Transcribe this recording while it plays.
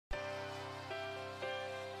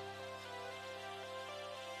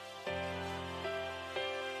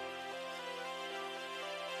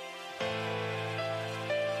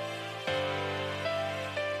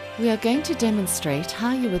We are going to demonstrate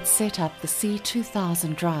how you would set up the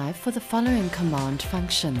C2000 drive for the following command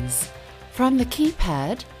functions. From the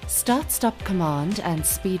keypad, start-stop command and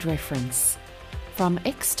speed reference. From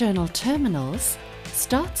external terminals,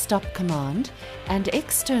 start-stop command and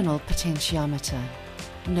external potentiometer.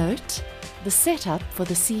 Note, the setup for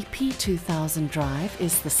the CP2000 drive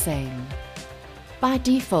is the same. By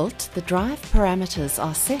default, the drive parameters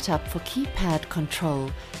are set up for keypad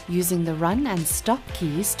control using the run and stop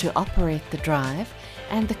keys to operate the drive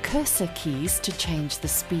and the cursor keys to change the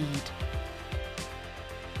speed.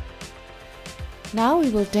 Now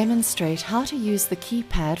we will demonstrate how to use the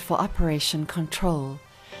keypad for operation control.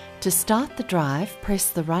 To start the drive,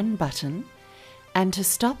 press the Run button, and to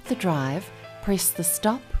stop the drive, press the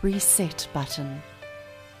Stop Reset button.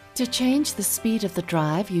 To change the speed of the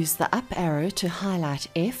drive, use the up arrow to highlight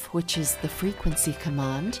F, which is the frequency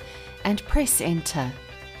command, and press Enter.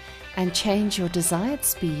 And change your desired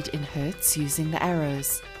speed in Hertz using the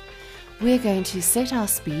arrows. We're going to set our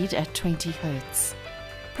speed at 20 Hertz.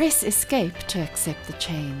 Press Escape to accept the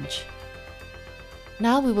change.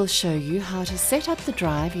 Now we will show you how to set up the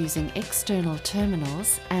drive using external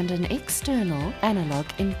terminals and an external analog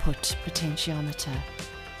input potentiometer.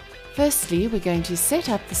 Firstly, we're going to set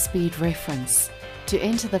up the speed reference. To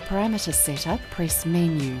enter the parameter setup, press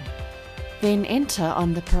Menu. Then enter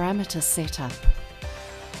on the parameter setup.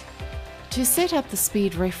 To set up the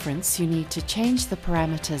speed reference, you need to change the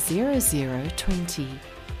parameter 0020.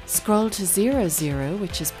 Scroll to 00,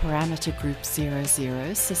 which is parameter group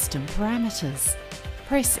 00, system parameters.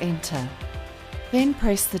 Press Enter. Then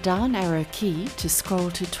press the down arrow key to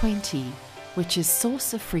scroll to 20, which is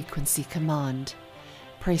source of frequency command.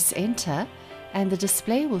 Press Enter and the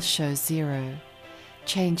display will show 0.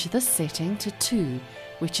 Change this setting to 2,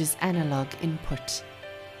 which is analog input.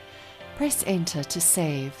 Press Enter to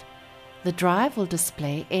save. The drive will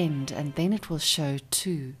display End and then it will show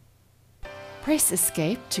 2. Press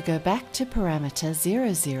Escape to go back to parameter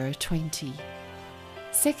 0020.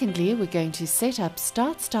 Secondly, we're going to set up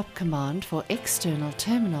Start-Stop command for external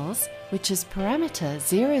terminals, which is parameter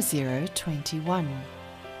 0021.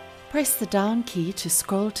 Press the down key to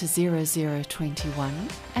scroll to 0021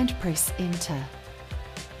 and press Enter.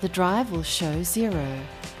 The drive will show 0.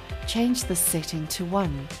 Change the setting to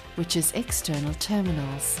 1, which is external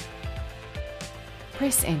terminals.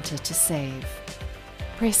 Press Enter to save.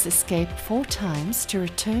 Press Escape 4 times to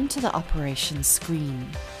return to the operation screen.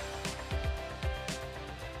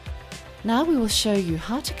 Now we will show you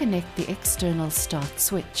how to connect the external start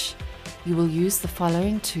switch. You will use the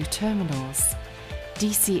following 2 terminals.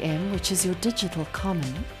 DCM, which is your digital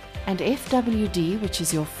common, and FWD, which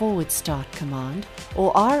is your forward start command,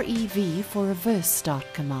 or REV for reverse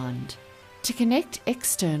start command. To connect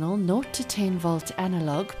external 0 to 10 volt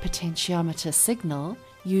analog potentiometer signal,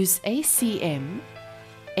 use ACM,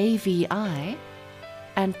 AVI,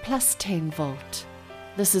 and plus 10 volt.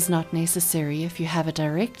 This is not necessary if you have a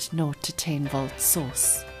direct 0 to 10 volt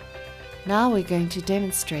source. Now we're going to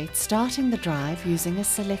demonstrate starting the drive using a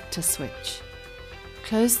selector switch.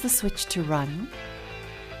 Close the switch to run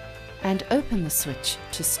and open the switch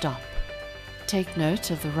to stop. Take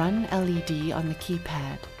note of the run LED on the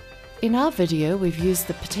keypad. In our video, we've used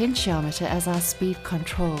the potentiometer as our speed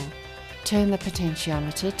control. Turn the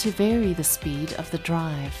potentiometer to vary the speed of the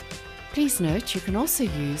drive. Please note you can also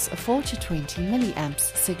use a 4 to 20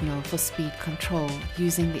 milliamps signal for speed control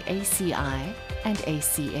using the ACI and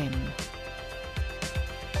ACM.